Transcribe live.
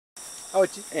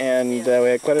and we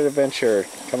had quite an adventure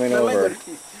coming over.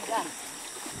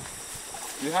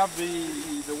 You have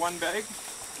the one bag?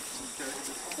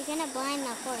 You're gonna blind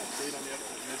the horse.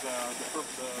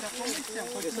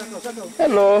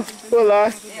 Hello,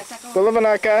 hola,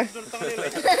 Gulavanaka.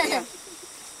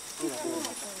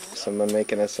 Someone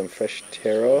making us some fresh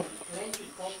taro.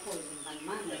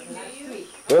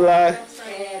 Hola.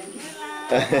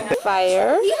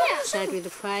 Fire. Start with the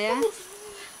fire.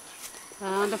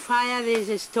 On the fire there is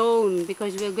a stone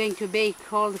because we are going to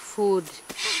bake all the food.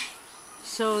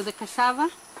 So the cassava,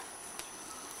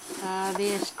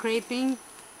 they are scraping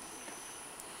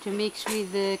to mix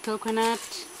with the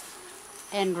coconut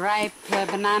and ripe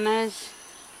bananas.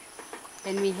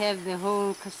 And we have the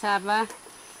whole cassava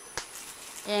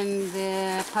and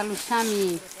the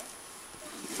palusami.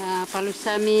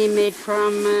 Palusami made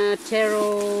from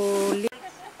taro leaf.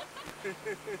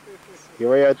 Here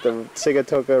we are at the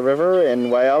Sigatoka River in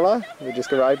Waiala. We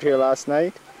just arrived here last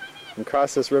night and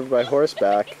crossed this river by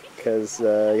horseback because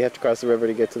you have to cross the river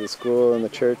to get to the school and the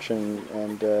church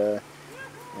and the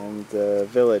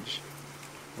village.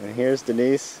 And here's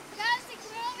Denise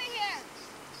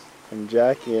and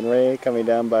Jackie and Ray coming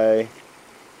down by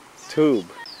tube.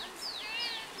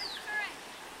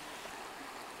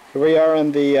 Here we are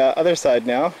on the other side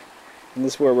now, and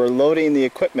this is where we're loading the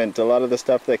equipment, a lot of the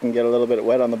stuff that can get a little bit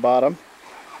wet on the bottom.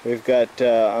 We've got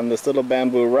on this little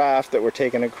bamboo raft that we're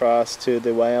taking across to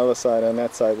the Waiala side on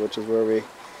that side, which is where we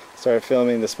started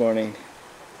filming this morning.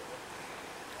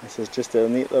 This is just a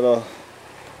neat little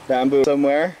bamboo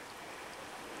somewhere,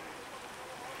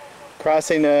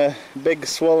 crossing a big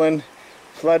swollen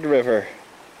flood river,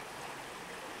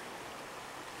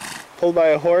 pulled by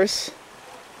a horse.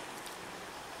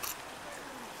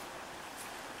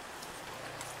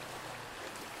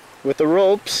 With the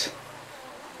ropes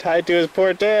tied to his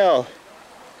poor tail.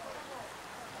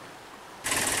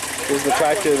 Here's the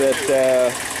tractor that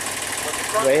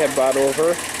Ray had brought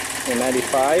over in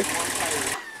 '95.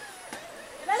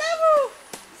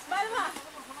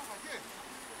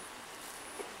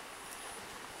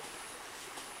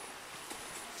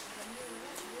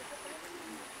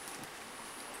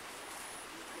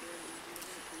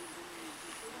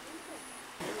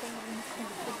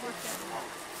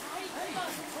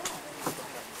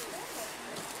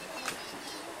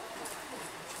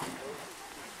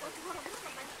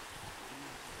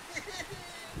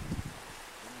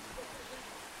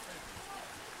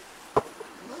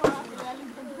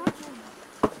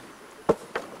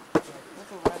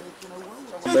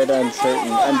 Bit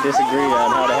uncertain and disagreed on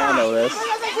how to handle this.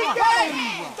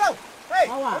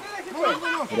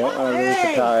 You don't want to lose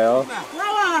the tile.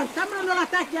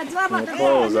 And the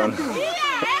clothes on. So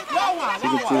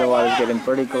you can see the water's getting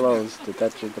pretty close to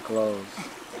touch the clothes.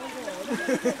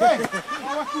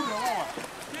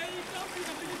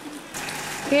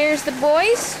 Here's the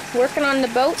boys working on the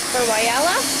boat for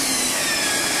Waiala.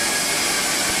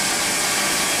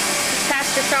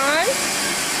 Pastor Sean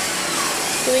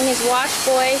doing his wash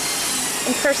boy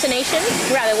impersonation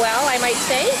rather well, I might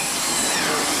say.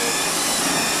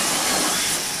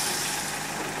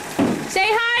 Say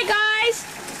hi, guys!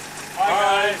 Hi,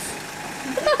 guys!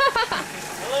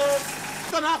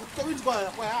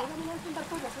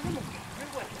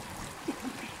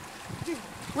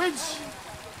 Winch!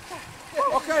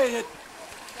 Okay,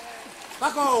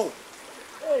 Bucko!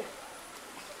 Hey!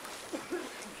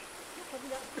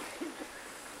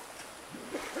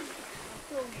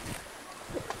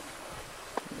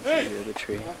 Near the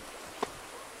tree.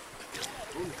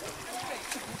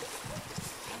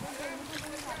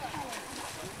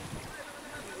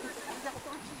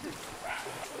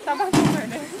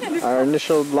 Our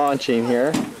initial launching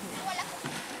here.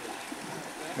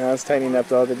 Now it's tightening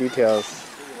up all the details.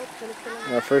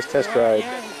 Our first test ride.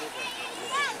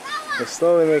 We're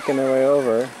slowly making our way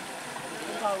over.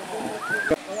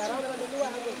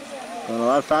 Going a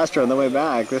lot faster on the way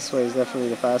back. This way is definitely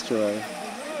the faster way.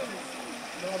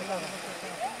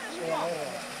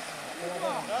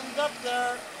 Thumbs up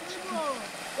there!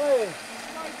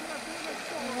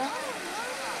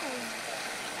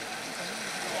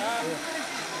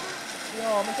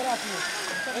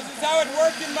 This is how it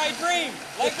worked in my dream,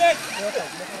 like this.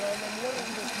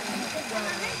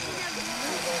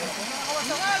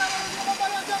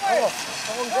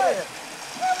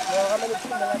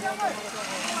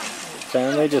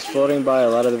 Family just floating by. A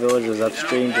lot of the villagers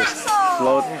upstream just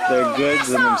float their goods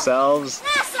and themselves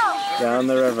down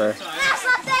the river.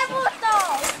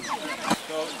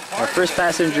 Our first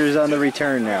passenger is on the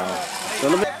return now. A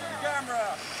little bit.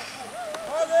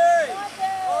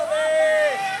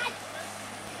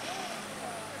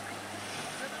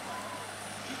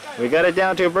 We got it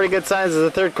down to a pretty good size as the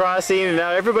third crossing, and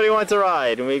now everybody wants a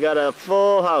ride, and we got a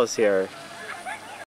full house here.